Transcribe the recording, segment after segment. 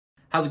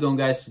How's it going,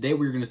 guys? Today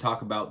we're going to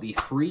talk about the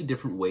 3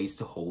 different ways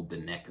to hold the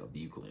neck of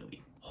the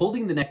ukulele.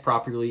 Holding the neck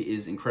properly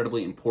is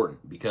incredibly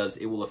important because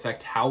it will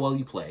affect how well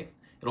you play.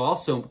 It'll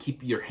also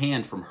keep your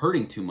hand from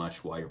hurting too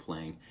much while you're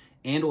playing,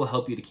 and it will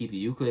help you to keep the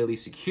ukulele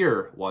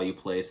secure while you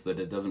play so that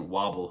it doesn't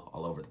wobble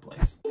all over the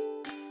place.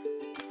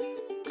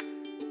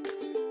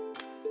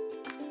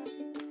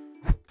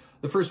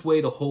 The first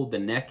way to hold the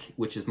neck,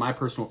 which is my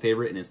personal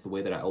favorite and it's the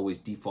way that I always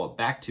default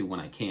back to when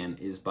I can,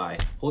 is by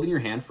holding your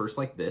hand first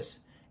like this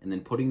and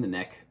then putting the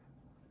neck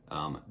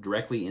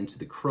directly into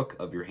the crook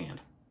of your hand.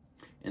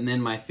 And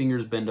then my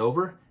fingers bend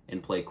over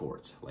and play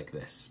chords like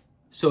this.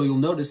 So you'll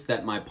notice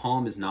that my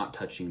palm is not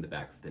touching the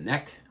back of the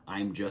neck.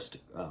 I'm just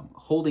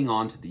holding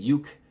on to the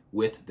uke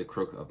with the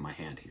crook of my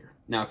hand here.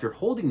 Now, if you're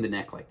holding the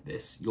neck like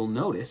this, you'll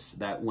notice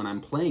that when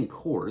I'm playing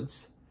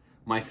chords,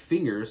 my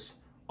fingers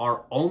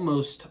are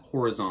almost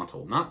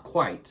horizontal. Not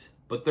quite,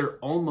 but they're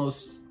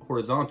almost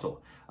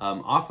horizontal.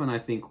 Often I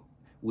think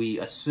we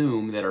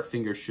assume that our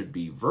fingers should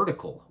be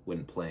vertical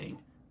when playing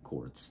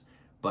chords,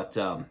 but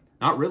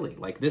not really.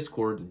 Like this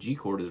chord, the G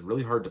chord, is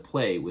really hard to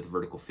play with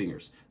vertical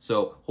fingers.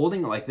 So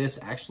holding it like this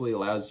actually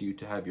allows you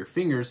to have your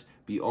fingers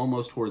be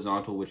almost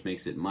horizontal, which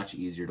makes it much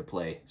easier to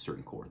play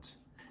certain chords.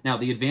 Now,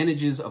 the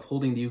advantages of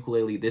holding the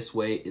ukulele this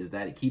way is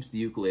that it keeps the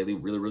ukulele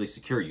really, really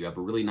secure. You have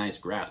a really nice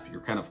grasp. You're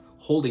kind of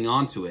holding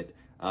onto it,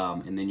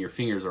 and then your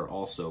fingers are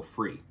also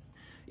free.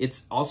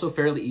 It's also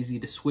fairly easy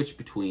to switch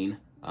between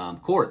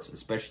chords,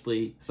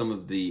 especially some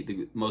of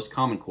the most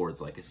common chords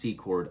like a C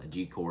chord, a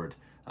G chord,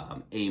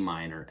 A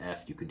minor,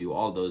 F. You can do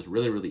all those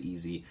really, really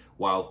easy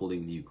while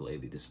holding the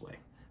ukulele this way.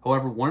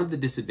 However, one of the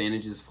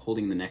disadvantages of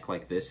holding the neck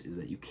like this is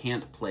that you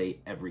can't play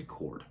every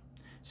chord.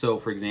 So,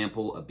 for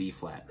example, a B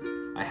flat.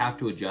 I have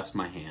to adjust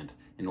my hand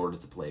in order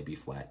to play B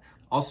flat.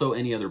 Also,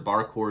 any other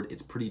bar chord,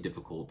 it's pretty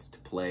difficult to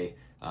play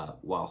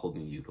while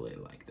holding the ukulele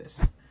like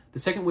this. The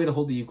second way to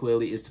hold the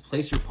ukulele is to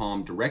place your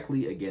palm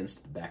directly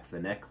against the back of the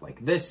neck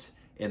like this,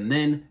 and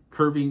then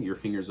curving your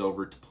fingers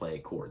over to play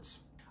chords.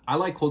 I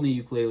like holding the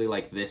ukulele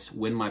like this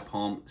when my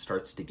palm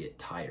starts to get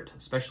tired,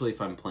 especially if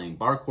I'm playing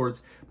bar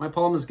chords. My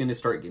palm is going to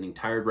start getting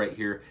tired right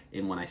here,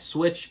 and when I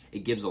switch,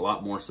 it gives a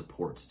lot more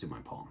support to my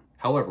palm.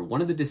 However,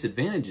 one of the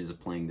disadvantages of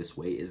playing this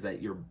way is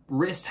that your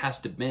wrist has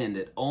to bend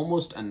at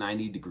almost a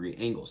 90-degree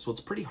angle, so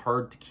it's pretty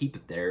hard to keep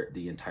it there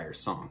the entire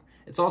song.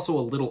 It's also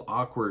a little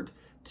awkward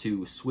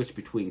to switch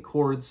between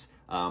chords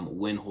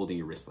when holding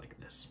your wrist like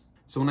this.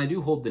 So when I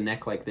do hold the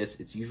neck like this,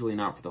 it's usually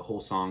not for the whole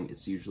song,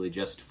 it's usually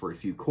just for a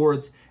few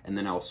chords, and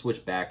then I'll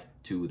switch back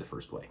to the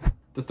first way.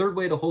 The third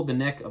way to hold the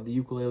neck of the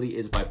ukulele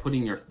is by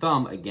putting your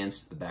thumb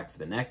against the back of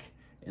the neck,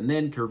 and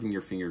then curving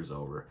your fingers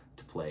over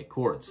to play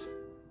chords.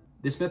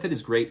 This method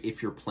is great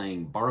if you're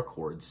playing bar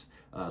chords,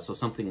 so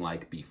something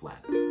like B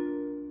flat.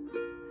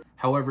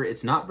 However,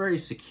 it's not very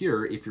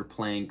secure if you're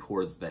playing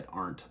chords that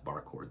aren't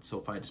bar chords. So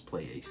if I just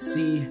play a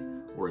C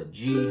or a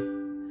G,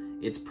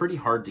 it's pretty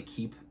hard to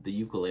keep the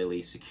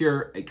ukulele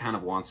secure. It kind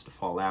of wants to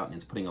fall out, and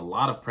it's putting a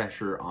lot of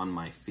pressure on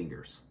my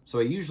fingers. So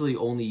I usually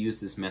only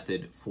use this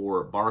method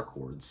for bar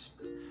chords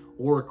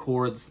or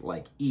chords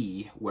like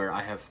E, where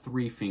I have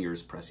 3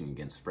 fingers pressing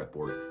against the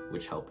fretboard,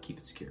 which help keep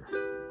it secure.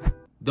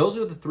 Those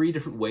are the 3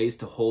 different ways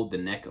to hold the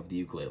neck of the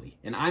ukulele,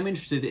 and I'm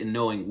interested in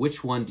knowing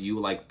which one do you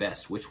like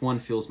best, which one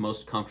feels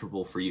most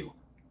comfortable for you.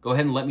 Go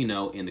ahead and let me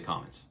know in the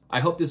comments. I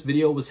hope this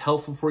video was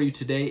helpful for you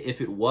today. If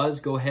it was,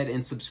 go ahead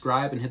and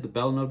subscribe and hit the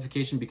bell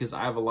notification because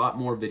I have a lot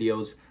more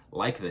videos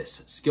like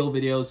this, skill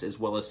videos as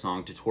well as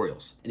song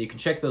tutorials. And you can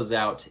check those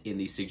out in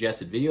the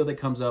suggested video that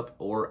comes up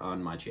or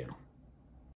on my channel.